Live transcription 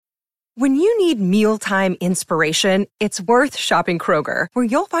When you need mealtime inspiration, it's worth shopping Kroger, where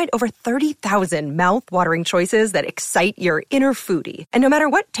you'll find over 30,000 mouth-watering choices that excite your inner foodie. And no matter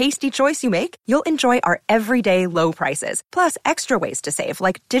what tasty choice you make, you'll enjoy our everyday low prices, plus extra ways to save,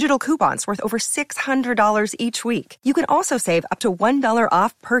 like digital coupons worth over $600 each week. You can also save up to $1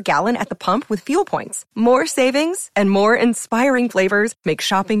 off per gallon at the pump with fuel points. More savings and more inspiring flavors make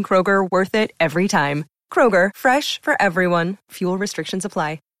shopping Kroger worth it every time. Kroger, fresh for everyone. Fuel restrictions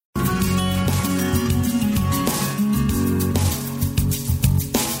apply.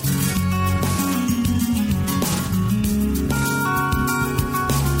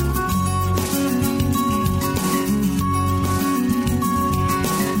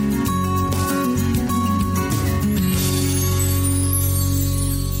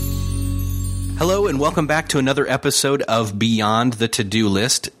 Hello and welcome back to another episode of Beyond the To-Do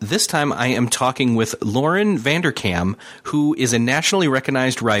List. This time I am talking with Lauren Vanderkam, who is a nationally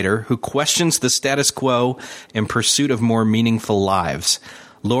recognized writer who questions the status quo in pursuit of more meaningful lives.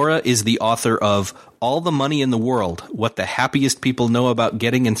 Laura is the author of All the Money in the World, What the Happiest People Know About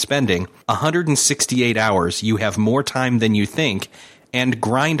Getting and Spending, 168 Hours, You Have More Time Than You Think, and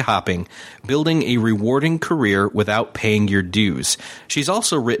Grind Hopping, Building a Rewarding Career Without Paying Your Dues. She's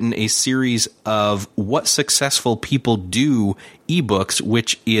also written a series of What Successful People Do ebooks,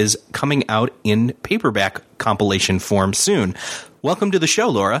 which is coming out in paperback compilation form soon. Welcome to the show,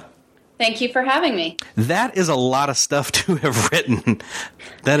 Laura. Thank you for having me. That is a lot of stuff to have written.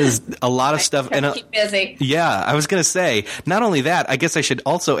 That is a lot of stuff. And keep busy. Yeah, I was going to say, not only that, I guess I should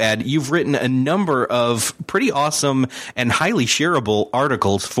also add, you've written a number of pretty awesome and highly shareable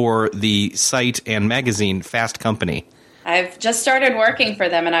articles for the site and magazine Fast Company. I've just started working for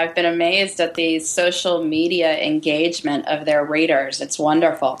them, and I've been amazed at the social media engagement of their readers. It's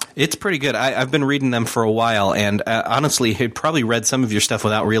wonderful. It's pretty good. I've been reading them for a while, and honestly, had probably read some of your stuff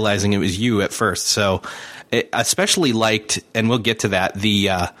without realizing it was you at first. So I especially liked, and we'll get to that, the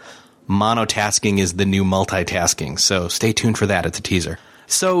monotasking is the new multitasking. So stay tuned for that. It's a teaser.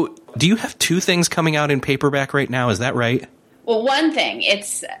 So do you have two things coming out in paperback right now? Is that right? Well, one thing.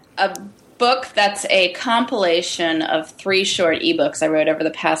 It's a book that's a compilation of 3 short ebooks I wrote over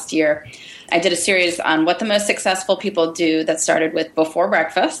the past year. I did a series on what the most successful people do that started with before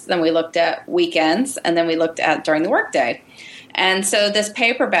breakfast, then we looked at weekends, and then we looked at during the workday. And so this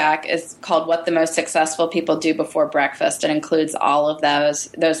paperback is called What the Most Successful People Do Before Breakfast. It includes all of those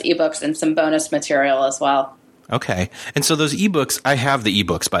ebooks and some bonus material as well. Okay. And so those ebooks, I have the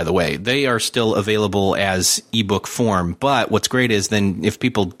ebooks, by the way. They are still available as ebook form. But what's great is then if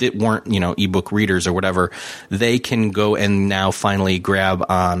people weren't, ebook readers or whatever, they can go and now finally grab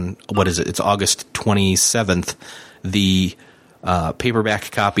on, what is it? It's August 27th, the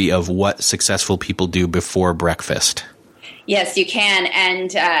paperback copy of What Successful People Do Before Breakfast. Yes, you can.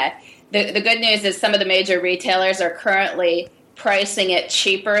 And the good news is some of the major retailers are currently pricing it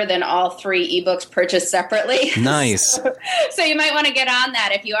cheaper than all 3 ebooks purchased separately. Nice. So you might want to get on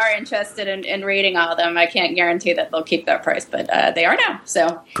that if you are interested in reading all of them. I can't guarantee that they'll keep that price, but they are now.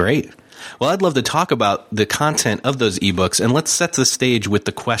 So great. Well, I'd love to talk about the content of those ebooks, and let's set the stage with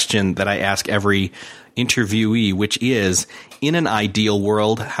the question that I ask every interviewee, which is, in an ideal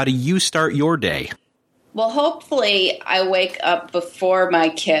world, how do you start your day? Well, hopefully I wake up before my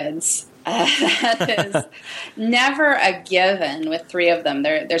kids. That is never a given with 3 of them.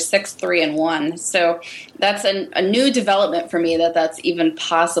 They're 6, 3, and 1. So that's a new development for me that's even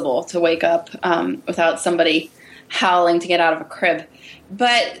possible to wake up without somebody howling to get out of a crib.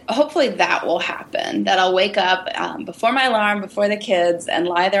 But hopefully that will happen, that I'll wake up before my alarm, before the kids, and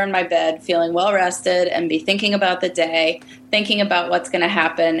lie there in my bed feeling well-rested and be thinking about the day, thinking about what's going to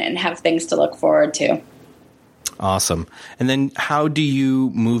happen, and have things to look forward to. Awesome. And then how do you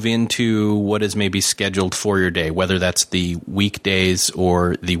move into what is maybe scheduled for your day, whether that's the weekdays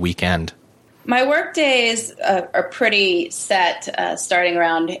or the weekend? My work days are pretty set, starting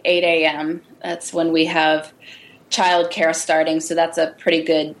around 8 a.m. That's when we have childcare starting, so that's a pretty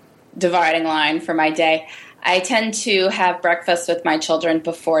good dividing line for my day. I tend to have breakfast with my children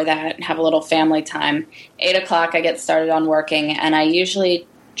before that and have a little family time. 8 o'clock I get started on working, and I usually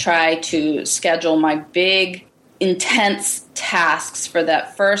try to schedule my big intense tasks for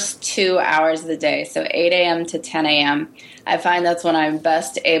that first 2 hours of the day, so 8 a.m. to 10 a.m. I find that's when I'm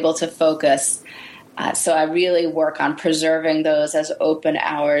best able to focus. So I really work on preserving those as open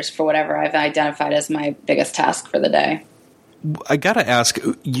hours for whatever I've identified as my biggest task for the day. I got to ask,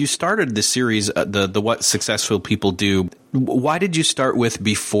 you started the series, the What Successful People Do. Why did you start with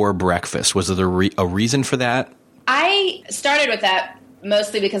Before Breakfast? Was there a reason for that? I started with that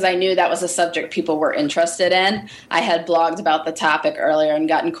mostly because I knew that was a subject people were interested in. I had blogged about the topic earlier and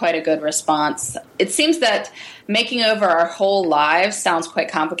gotten quite a good response. It seems that making over our whole lives sounds quite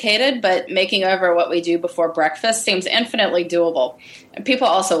complicated, but making over what we do before breakfast seems infinitely doable. And people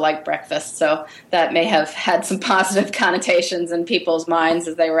also like breakfast, so that may have had some positive connotations in people's minds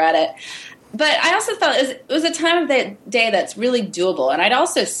as they read it. But I also thought it was a time of the day that's really doable. And I'd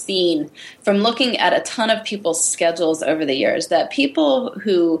also seen from looking at a ton of people's schedules over the years that people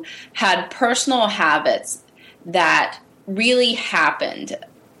who had personal habits that really happened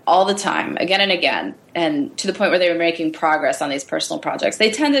all the time, again and again, and to the point where they were making progress on these personal projects,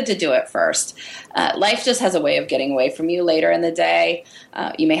 they tended to do it first. Life just has a way of getting away from you later in the day.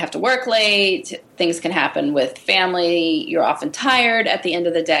 You may have to work late. Things can happen with family. You're often tired at the end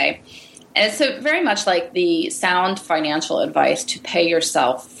of the day. And it's so very much like the sound financial advice to pay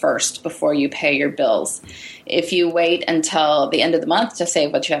yourself first before you pay your bills. If you wait until the end of the month to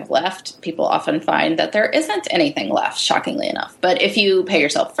save what you have left, people often find that there isn't anything left, shockingly enough. But if you pay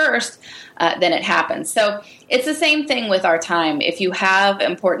yourself first, then it happens. So it's the same thing with our time. If you have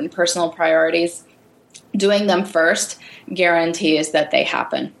important personal priorities, doing them first guarantees that they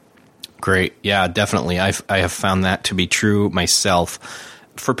happen. Great. Yeah, definitely. I have found that to be true myself.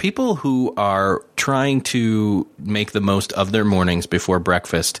 For people who are trying to make the most of their mornings before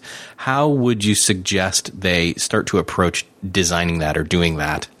breakfast, how would you suggest they start to approach designing that or doing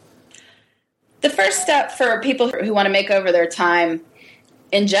that? The first step for people who want to make over their time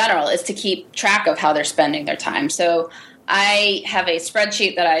in general is to keep track of how they're spending their time. So I have a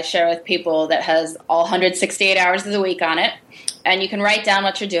spreadsheet that I share with people that has all 168 hours of the week on it. And you can write down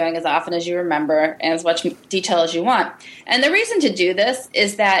what you're doing as often as you remember and as much detail as you want. And the reason to do this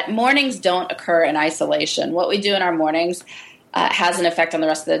is that mornings don't occur in isolation. What we do in our mornings has an effect on the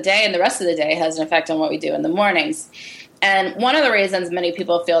rest of the day, and the rest of the day has an effect on what we do in the mornings. And one of the reasons many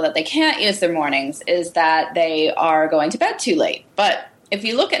people feel that they can't use their mornings is that they are going to bed too late. But if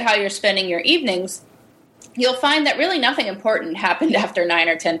you look at how you're spending your evenings, you'll find that really nothing important happened after 9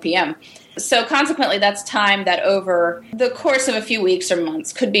 or 10 p.m. So consequently, that's time that over the course of a few weeks or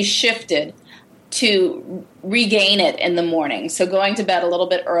months could be shifted to regain it in the morning. So going to bed a little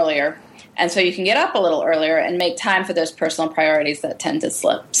bit earlier. And so you can get up a little earlier and make time for those personal priorities that tend to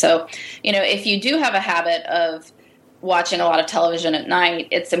slip. So, if you do have a habit of watching a lot of television at night,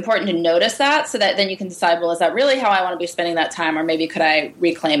 it's important to notice that so that then you can decide, well, is that really how I want to be spending that time? Or maybe could I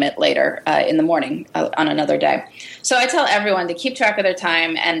reclaim it later in the morning on another day? So I tell everyone to keep track of their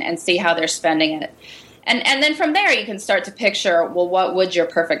time and see how they're spending it. And then from there, you can start to picture, well, what would your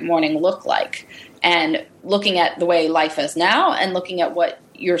perfect morning look like? And looking at the way life is now and looking at what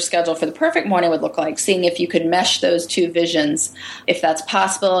your schedule for the perfect morning would look like, seeing if you could mesh those two visions, if that's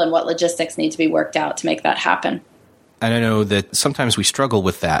possible, and what logistics need to be worked out to make that happen. And I know that sometimes we struggle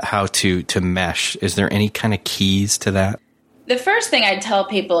with that, how to mesh. Is there any kind of keys to that? The first thing I'd tell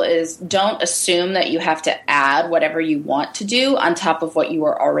people is don't assume that you have to add whatever you want to do on top of what you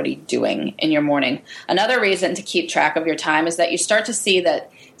are already doing in your morning. Another reason to keep track of your time is that you start to see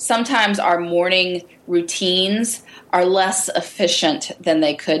that sometimes our morning routines are less efficient than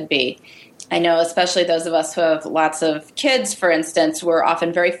they could be. I know especially those of us who have lots of kids, for instance, we're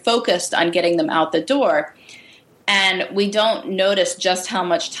often very focused on getting them out the door. And we don't notice just how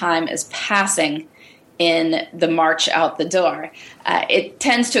much time is passing in the march out the door. It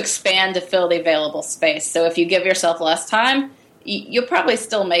tends to expand to fill the available space. So if you give yourself less time, you'll probably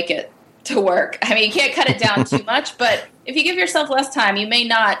still make it to work. I mean, you can't cut it down too much, but if you give yourself less time, you may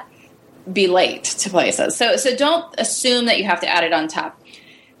not be late to places. So don't assume that you have to add it on top.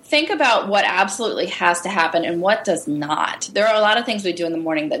 Think about what absolutely has to happen and what does not. There are a lot of things we do in the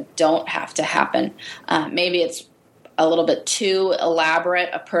morning that don't have to happen. Maybe it's a little bit too elaborate,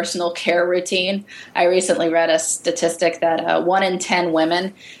 a personal care routine. I recently read a statistic that 1 in 10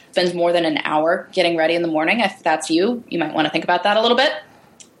 women spends more than an hour getting ready in the morning. If that's you, you might want to think about that a little bit.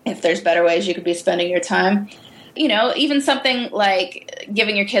 If there's better ways you could be spending your time. Even something like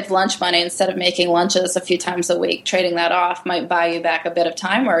giving your kids lunch money instead of making lunches a few times a week, trading that off might buy you back a bit of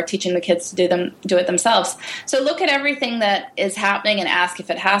time, or teaching the kids to do it themselves. So look at everything that is happening and ask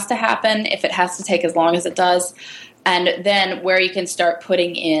if it has to happen, if it has to take as long as it does, and then where you can start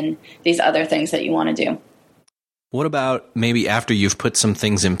putting in these other things that you want to do. What about maybe after you've put some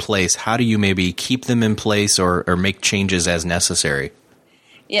things in place, how do you maybe keep them in place or make changes as necessary?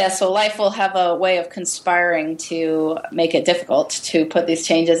 Yeah, so life will have a way of conspiring to make it difficult to put these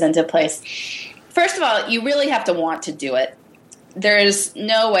changes into place. First of all, you really have to want to do it. There's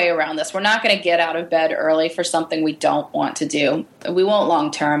no way around this. We're not going to get out of bed early for something we don't want to do. We won't long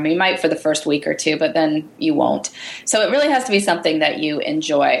term. We might for the first week or two, but then you won't. So it really has to be something that you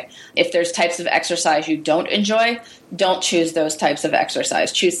enjoy. If there's types of exercise you don't enjoy, don't choose those types of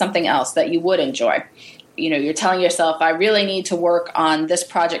exercise. Choose something else that you would enjoy. You're telling yourself, I really need to work on this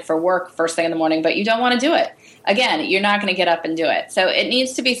project for work first thing in the morning, but you don't want to do it. Again, you're not going to get up and do it. So it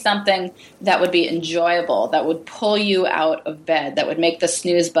needs to be something that would be enjoyable, that would pull you out of bed, that would make the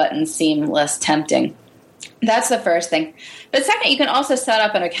snooze button seem less tempting. That's the first thing. But second, you can also set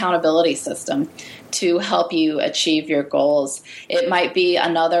up an accountability system to help you achieve your goals. It might be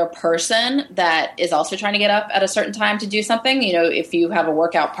another person that is also trying to get up at a certain time to do something. If you have a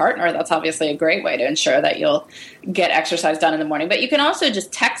workout partner, that's obviously a great way to ensure that you'll get exercise done in the morning. But you can also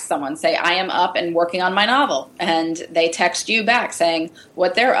just text someone, say, I am up and working on my novel. And they text you back saying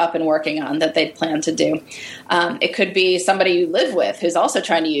what they're up and working on that they'd plan to do. It could be somebody you live with who's also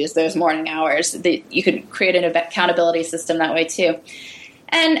trying to use those morning hours. You could create an accountability system that way too.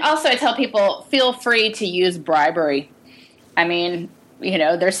 And also I tell people, feel free to use bribery. I mean,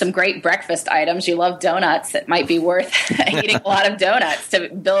 there's some great breakfast items. You love donuts. It might be worth eating a lot of donuts to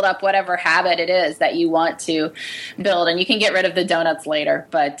build up whatever habit it is that you want to build. And you can get rid of the donuts later.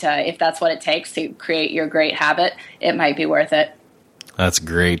 But if that's what it takes to create your great habit, it might be worth it. That's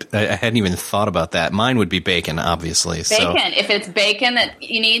great. I hadn't even thought about that. Mine would be bacon, obviously. Bacon. So. If it's bacon that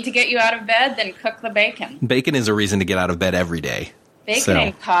you need to get you out of bed, then cook the bacon. Bacon is a reason to get out of bed every day. Bacon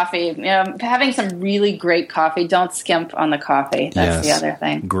and coffee. Having some really great coffee. Don't skimp on the coffee. That's the other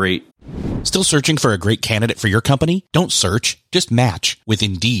thing. Great. Still searching for a great candidate for your company? Don't search, just match with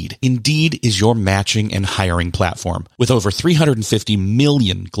Indeed. Indeed is your matching and hiring platform with over 350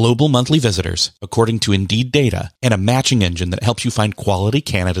 million global monthly visitors, according to Indeed data, and a matching engine that helps you find quality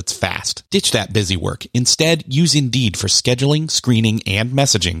candidates fast. Ditch that busy work. Instead, use Indeed for scheduling, screening, and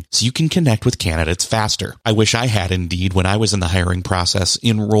messaging so you can connect with candidates faster. I wish I had Indeed when I was in the hiring process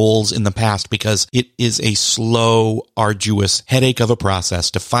in roles in the past because it is a slow, arduous headache of a process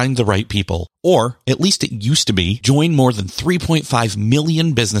to find the right people. Or, at least it used to be, join more than 3.5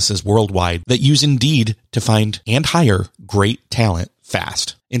 million businesses worldwide that use Indeed to find and hire great talent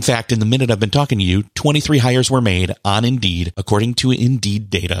fast. In fact, in the minute I've been talking to you, 23 hires were made on Indeed, according to Indeed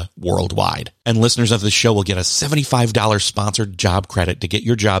data worldwide. And listeners of the show will get a $75 sponsored job credit to get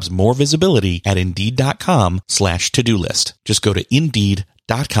your jobs more visibility at Indeed.com/to-do list. Just go to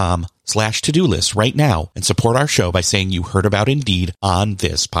Indeed.com/to-do list right now and support our show by saying you heard about Indeed on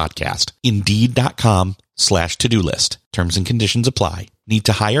this podcast. Indeed.com/to-do list. Terms and conditions apply. Need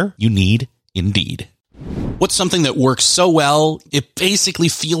to hire? You need Indeed. What's something that works so well, it basically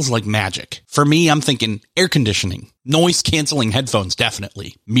feels like magic? For me, I'm thinking air conditioning, noise-canceling headphones,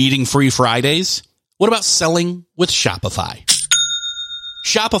 definitely. Meeting-free Fridays? What about selling with Shopify?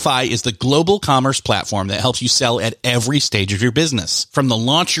 Shopify is the global commerce platform that helps you sell at every stage of your business. From the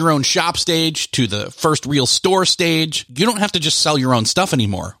launch your own shop stage to the first real store stage, you don't have to just sell your own stuff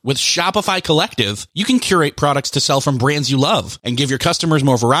anymore. With Shopify Collective, you can curate products to sell from brands you love and give your customers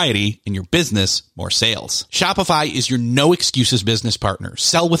more variety and your business more sales. Shopify is your no excuses business partner.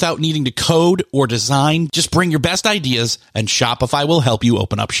 Sell without needing to code or design. Just bring your best ideas and Shopify will help you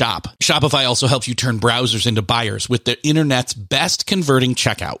open up shop. Shopify also helps you turn browsers into buyers with the internet's best converting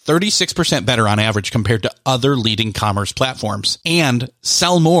checkout, 36% better on average compared to other leading commerce platforms, and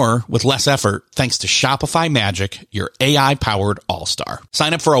sell more with less effort thanks to Shopify Magic, your AI-powered all-star.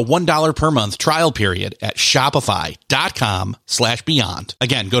 Sign up for a $1 per month trial period at shopify.com/beyond.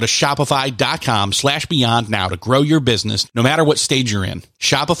 Again, go to shopify.com/beyond now to grow your business no matter what stage you're in.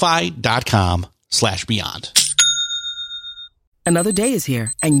 Shopify.com/beyond. Another day is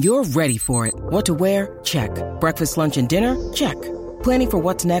here, and you're ready for it. What to wear? Check. Breakfast, lunch, and dinner? Check. Planning for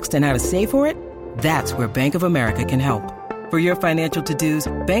what's next and how to save for it? That's where Bank of America can help. For your financial to-dos,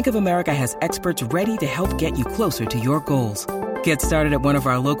 Bank of America has experts ready to help get you closer to your goals. Get started at one of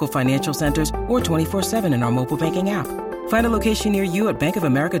our local financial centers or 24/7 in our mobile banking app. Find a location near you at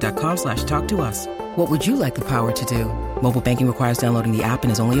bankofamerica.com/talktous. What would you like the power to do? Mobile banking requires downloading the app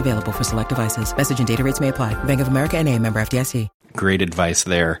and is only available for select devices. Message and data rates may apply. Bank of America NA, member FDIC. Great advice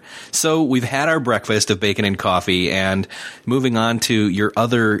there. So we've had our breakfast of bacon and coffee, and moving on to your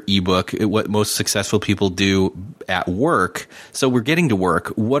other ebook, What Most Successful People Do at Work. So we're getting to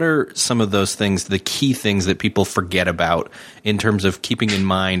work. What are some of those things, the key things that people forget about in terms of keeping in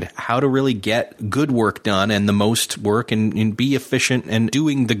mind how to really get good work done and the most work and be efficient and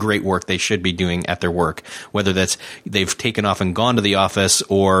doing the great work they should be doing at their work, whether that's they've taken off and gone to the office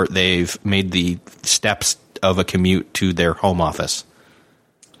or they've made the steps of a commute to their home office?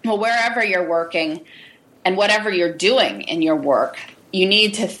 Well, wherever you're working, and whatever you're doing in your work, you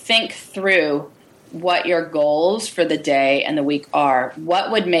need to think through what your goals for the day and the week are.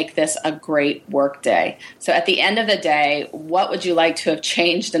 What would make this a great work day? So at the end of the day, what would you like to have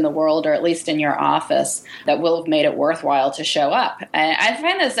changed in the world, or at least in your office, that will have made it worthwhile to show up? And I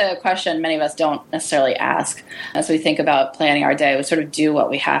find this a question many of us don't necessarily ask as we think about planning our day. We sort of do what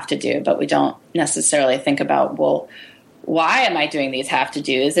we have to do, but we don't necessarily think about, well, why am I doing these have to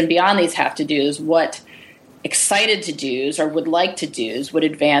do's? And beyond these have to do's, what excited to do's or would like to do's would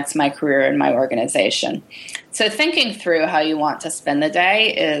advance my career and my organization. So thinking through how you want to spend the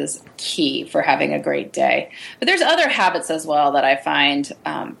day is key for having a great day. But there's other habits as well that I find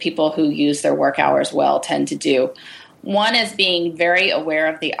people who use their work hours well tend to do. One is being very aware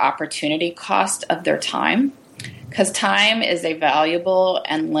of the opportunity cost of their time, because time is a valuable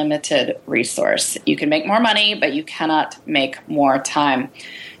and limited resource. You can make more money, but you cannot make more time.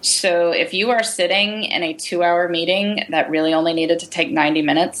 So if you are sitting in a 2-hour meeting that really only needed to take 90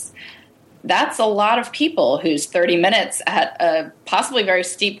 minutes, that's a lot of people whose 30 minutes at a possibly very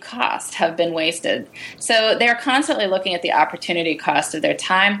steep cost have been wasted. So they're constantly looking at the opportunity cost of their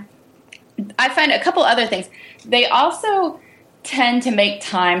time. I find a couple other things. They also tend to make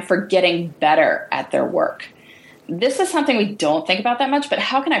time for getting better at their work. This is something we don't think about that much, but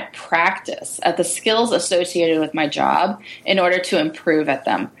how can I practice at the skills associated with my job in order to improve at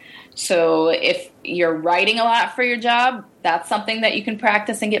them? So if you're writing a lot for your job, that's something that you can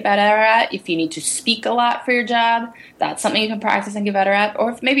practice and get better at. If you need to speak a lot for your job, that's something you can practice and get better at.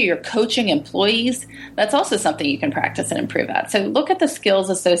 Or if maybe you're coaching employees, that's also something you can practice and improve at. So look at the skills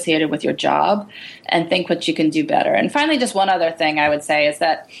associated with your job and think what you can do better. And finally, just one other thing I would say is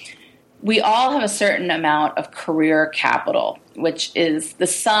that we all have a certain amount of career capital, which is the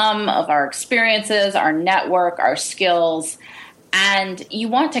sum of our experiences, our network, our skills, and you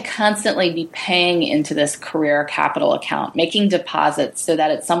want to constantly be paying into this career capital account, making deposits so that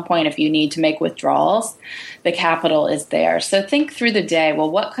at some point if you need to make withdrawals, the capital is there. So think through the day,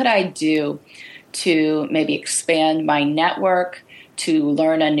 well, what could I do to maybe expand my network, to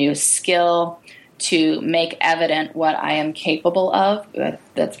learn a new skill, to make evident what I am capable of?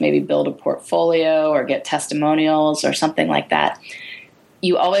 That's maybe build a portfolio or get testimonials or something like that.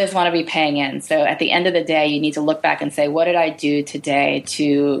 You always want to be paying in. So at the end of the day, you need to look back and say, what did I do today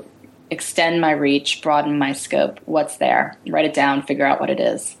to extend my reach, broaden my scope? What's there? Write it down, figure out what it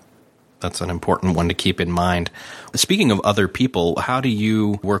is. That's an important one to keep in mind. Speaking of other people, how do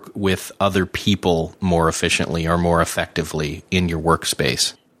you work with other people more efficiently or more effectively in your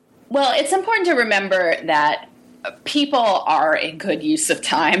workspace? Well, it's important to remember that people are a good use of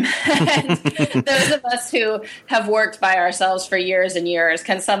time. And those of us who have worked by ourselves for years and years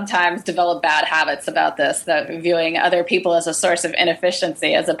can sometimes develop bad habits about this, that viewing other people as a source of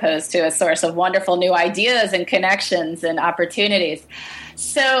inefficiency as opposed to a source of wonderful new ideas and connections and opportunities.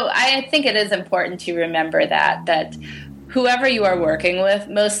 So I think it is important to remember that whoever you are working with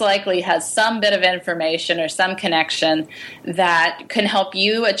most likely has some bit of information or some connection that can help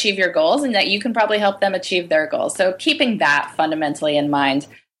you achieve your goals and that you can probably help them achieve their goals. So keeping that fundamentally in mind.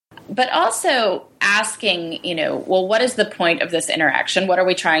 But also asking, well, what is the point of this interaction? What are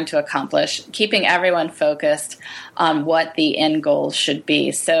we trying to accomplish? Keeping everyone focused on what the end goals should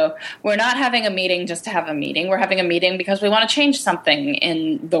be. So we're not having a meeting just to have a meeting. We're having a meeting because we want to change something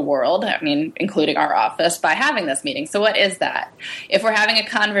in the world, including our office, by having this meeting. So what is that? If we're having a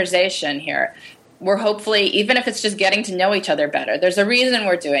conversation here, we're hopefully, even if it's just getting to know each other better, there's a reason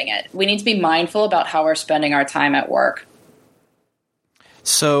we're doing it. We need to be mindful about how we're spending our time at work.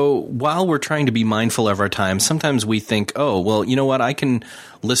 So while we're trying to be mindful of our time, sometimes we think, oh, well, you know what? I can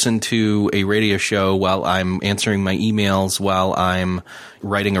listen to a radio show while I'm answering my emails, while I'm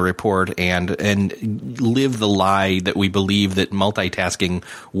writing a report, and live the lie that we believe that multitasking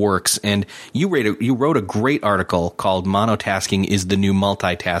works. And you wrote a great article called "Monotasking is the New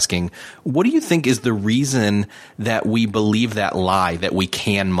Multitasking." What do you think is the reason that we believe that lie, that we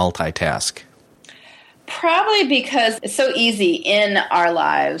can multitask? Probably because it's so easy in our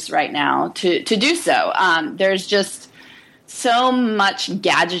lives right now to do so. There's just so much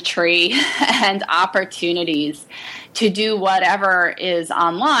gadgetry and opportunities to do whatever is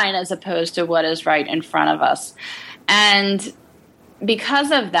online as opposed to what is right in front of us. And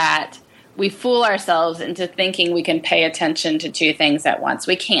because of that, we fool ourselves into thinking we can pay attention to two things at once.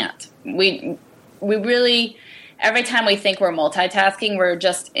 We can't. We really, every time we think we're multitasking, we're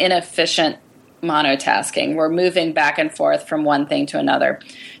just inefficient monotasking. We're moving back and forth from one thing to another.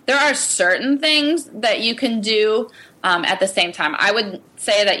 There are certain things that you can do at the same time. I would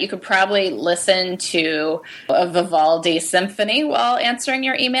say that you could probably listen to a Vivaldi symphony while answering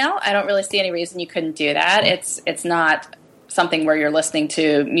your email. I don't really see any reason you couldn't do that. It's not something where you're listening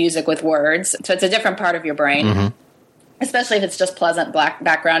to music with words. So it's a different part of your brain, especially if it's just pleasant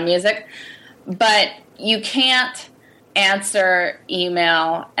background music. But you can't answer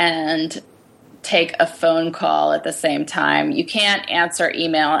email and take a phone call at the same time. You can't answer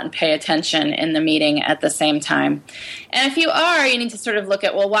email and pay attention in the meeting at the same time. And if you are, you need to sort of look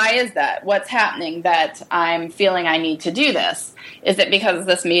at, well, why is that? What's happening that I'm feeling I need to do this? Is it because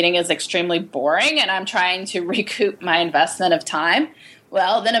this meeting is extremely boring and I'm trying to recoup my investment of time?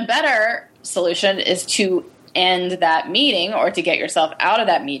 Well, then a better solution is to end that meeting, or to get yourself out of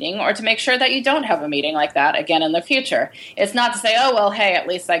that meeting, or to make sure that you don't have a meeting like that again in the future. It's not to say, oh, well, hey, at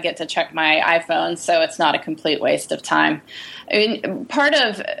least I get to check my iPhone, so it's not a complete waste of time. I mean, part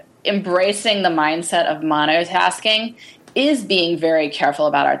of embracing the mindset of monotasking is being very careful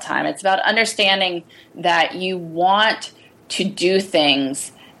about our time. It's about understanding that you want to do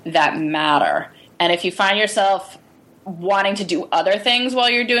things that matter. And if you find yourself wanting to do other things while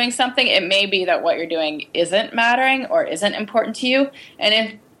you're doing something, it may be that what you're doing isn't mattering or isn't important to you. And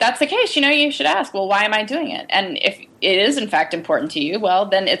if that's the case, you should ask, well, why am I doing it? And if it is in fact important to you, well,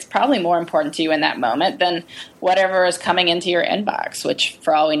 then it's probably more important to you in that moment than whatever is coming into your inbox, which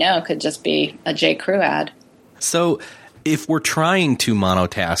for all we know could just be a J. Crew ad. So if we're trying to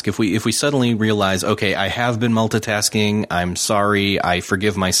monotask, if we suddenly realize, okay, I have been multitasking, I'm sorry, I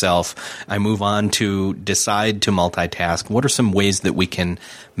forgive myself, I move on to decide to multitask, what are some ways that we can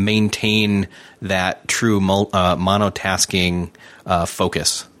maintain that true monotasking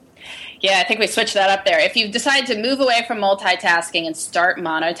focus? Yeah, I think we switched that up there. If you've decided to move away from multitasking and start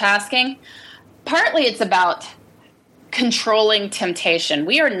monotasking, partly it's about controlling temptation.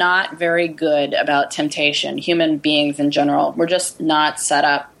 We are not very good about temptation, human beings in general. We're just not set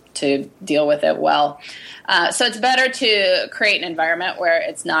up to deal with it well. So it's better to create an environment where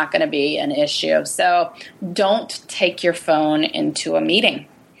it's not going to be an issue. So don't take your phone into a meeting.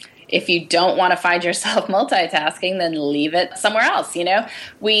 If you don't want to find yourself multitasking, then leave it somewhere else.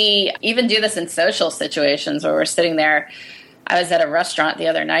 We even do this in social situations where we're sitting there. I was at a restaurant the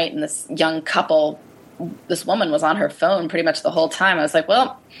other night, and this young couple, this woman was on her phone pretty much the whole time. I was like,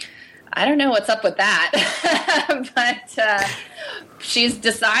 well, I don't know what's up with that. But she's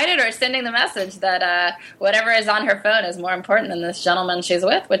decided or sending the message that whatever is on her phone is more important than this gentleman she's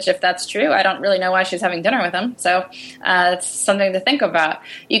with, which if that's true, I don't really know why she's having dinner with him. So it's something to think about.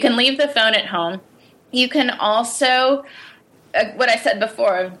 You can leave the phone at home. You can also, what I said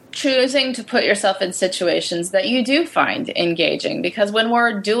before, choosing to put yourself in situations that you do find engaging. Because when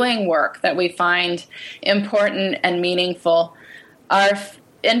we're doing work that we find important and meaningful, our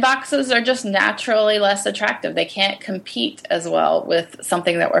inboxes are just naturally less attractive. They can't compete as well with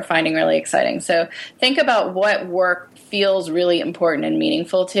something that we're finding really exciting. So think about what work feels really important and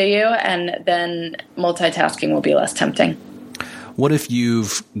meaningful to you, and then multitasking will be less tempting. What if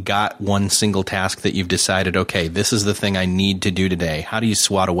you've got one single task that you've decided, okay, this is the thing I need to do today? How do you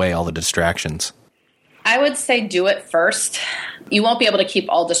swat away all the distractions? I would say do it first. You won't be able to keep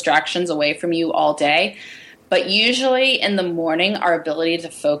all distractions away from you all day, but usually in the morning, our ability to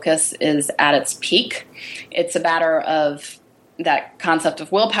focus is at its peak. It's a matter of that concept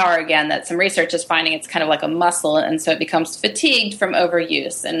of willpower again, that some research is finding it's kind of like a muscle, and so it becomes fatigued from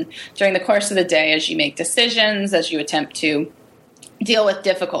overuse. And during the course of the day, as you make decisions, as you attempt to deal with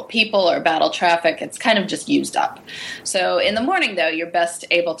difficult people or battle traffic, it's kind of just used up. So in the morning, though, you're best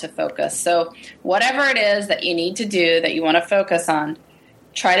able to focus. So whatever it is that you need to do that you want to focus on,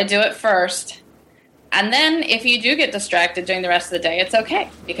 try to do it first. And then if you do get distracted during the rest of the day, it's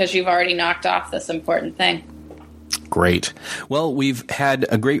okay, because you've already knocked off this important thing. Great. Well, we've had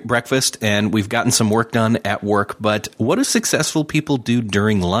a great breakfast and we've gotten some work done at work, but what do successful people do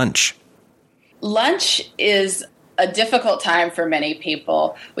during lunch? Lunch is a difficult time for many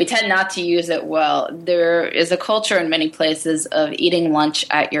people. We tend not to use it well. There is a culture in many places of eating lunch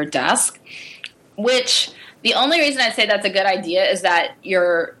at your desk, which the only reason I say that's a good idea is that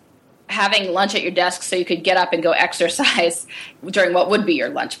you're having lunch at your desk so you could get up and go exercise during what would be your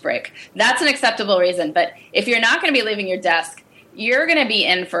lunch break. That's an acceptable reason. But if you're not going to be leaving your desk, you're going to be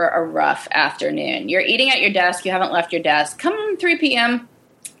in for a rough afternoon. You're eating at your desk. You haven't left your desk. Come 3 p.m.,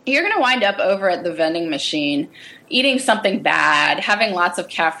 you're going to wind up over at the vending machine eating something bad, having lots of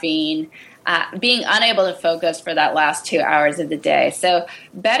caffeine, being unable to focus for that last 2 hours of the day. So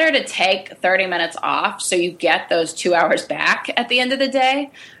better to take 30 minutes off so you get those 2 hours back at the end of the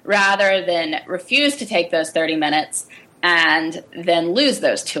day, rather than refuse to take those 30 minutes and then lose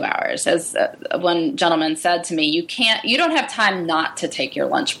those 2 hours. As one gentleman said to me, you don't have time not to take your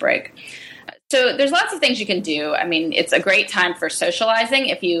lunch break. So there's lots of things you can do. I mean, it's a great time for socializing.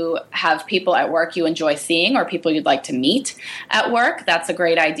 If you have people at work you enjoy seeing or people you'd like to meet at work, that's a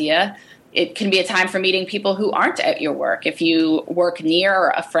great idea. It can be a time for meeting people who aren't at your work. If you work near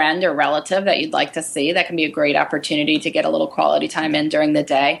a friend or relative that you'd like to see, that can be a great opportunity to get a little quality time in during the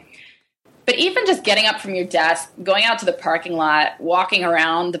day. But even just getting up from your desk, going out to the parking lot, walking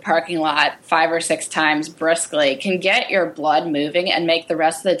around the parking lot 5 or 6 times briskly can get your blood moving and make the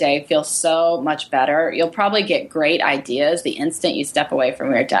rest of the day feel so much better. You'll probably get great ideas the instant you step away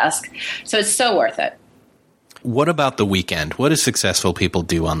from your desk. So it's so worth it. What about the weekend? What do successful people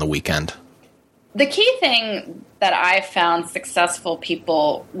do on the weekend? The key thing that I've found successful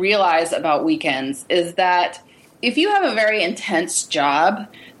people realize about weekends is that if you have a very intense job,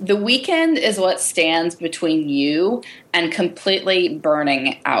 the weekend is what stands between you and completely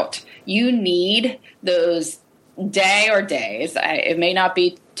burning out. You need those day or days. It may not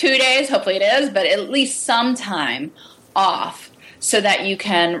be 2 days, hopefully it is, but at least some time off so that you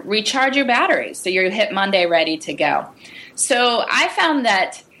can recharge your batteries so you hit Monday ready to go. So I found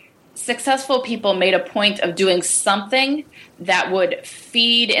that successful people made a point of doing something that would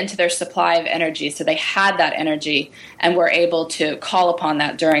feed into their supply of energy so they had that energy and were able to call upon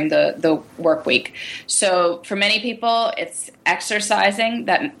that during the work week. So for many people, it's exercising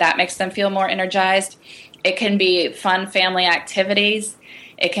that makes them feel more energized. It can be fun family activities.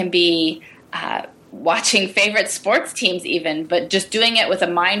 It can be watching favorite sports teams even, but just doing it with a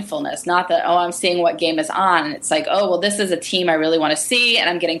mindfulness, not that, I'm seeing what game is on. It's like, this is a team I really want to see, and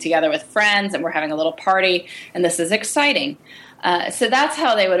I'm getting together with friends, and we're having a little party, and this is exciting. So that's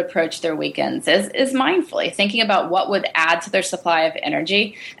how they would approach their weekends, is mindfully, thinking about what would add to their supply of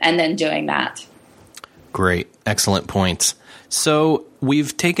energy, and then doing that. Great. Excellent points. So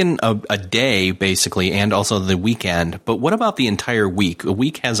we've taken a day, basically, and also the weekend, but what about the entire week? A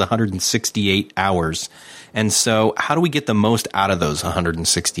week has 168 hours. And so how do we get the most out of those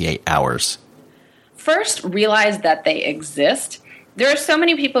 168 hours? First, realize that they exist. There are so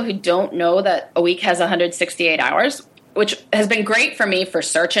many people who don't know that a week has 168 hours, which has been great for me for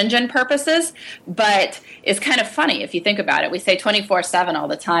search engine purposes, but it's kind of funny if you think about it. We say 24/7 all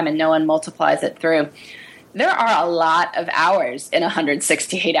the time, and no one multiplies it through. There are a lot of hours in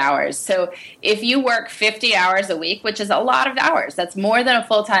 168 hours. So if you work 50 hours a week, which is a lot of hours, that's more than a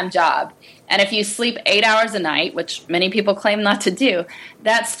full-time job. And if you sleep 8 hours a night, which many people claim not to do,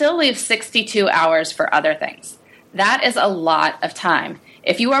 that still leaves 62 hours for other things. That is a lot of time.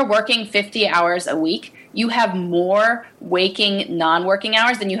 If you are working 50 hours a week, you have more waking, non-working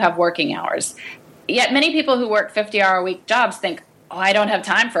hours than you have working hours. Yet many people who work 50-hour-a-week jobs think, I don't have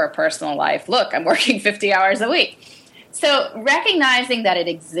time for a personal life. Look, I'm working 50 hours a week. So recognizing that it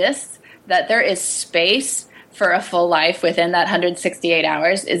exists, that there is space for a full life within that 168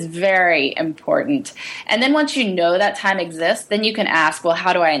 hours is very important. And then once you know that time exists, then you can ask, well,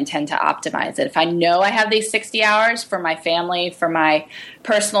 how do I intend to optimize it? If I know I have these 60 hours for my family, for my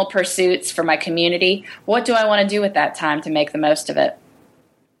personal pursuits, for my community, what do I want to do with that time to make the most of it?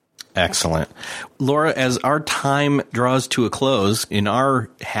 Excellent. Laura, as our time draws to a close in our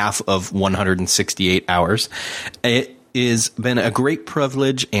half of 168 hours, it has been a great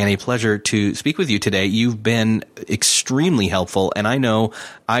privilege and a pleasure to speak with you today. You've been extremely helpful, and I know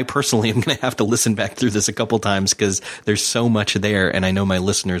I personally am going to have to listen back through this a couple times because there's so much there, and I know my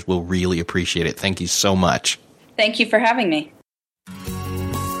listeners will really appreciate it. Thank you so much. Thank you for having me.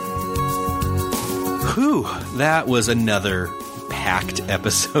 Whew, that was another packed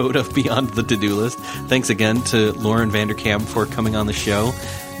episode of Beyond the To-Do List. Thanks again to Lauren Vanderkam for coming on the show.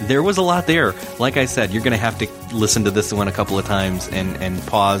 There was a lot there. Like I said, you're going to have to listen to this one a couple of times and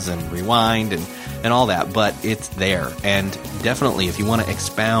pause and rewind and all that, but it's there. And definitely, if you want to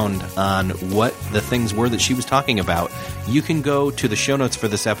expound on what the things were that she was talking about, you can go to the show notes for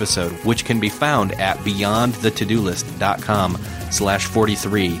this episode, which can be found at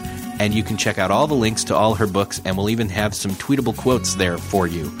beyondthetodolist.com/43. And you can check out all the links to all her books, and we'll even have some tweetable quotes there for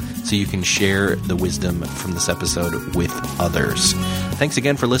you so you can share the wisdom from this episode with others. Thanks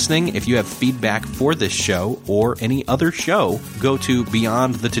again for listening. If you have feedback for this show or any other show, go to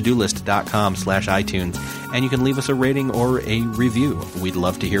beyondthetodolist.com/iTunes, and you can leave us a rating or a review. We'd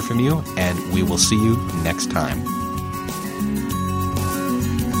love to hear from you, and we will see you next time.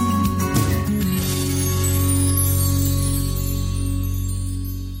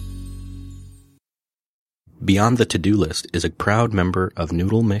 Beyond the To-Do List is a proud member of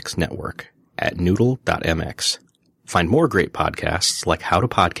Noodle Mix Network at noodle.mx. Find more great podcasts like How to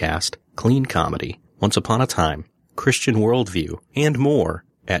Podcast, Clean Comedy, Once Upon a Time, Christian Worldview, and more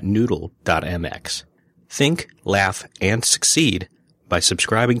at noodle.mx. Think, laugh, and succeed by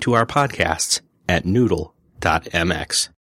subscribing to our podcasts at noodle.mx.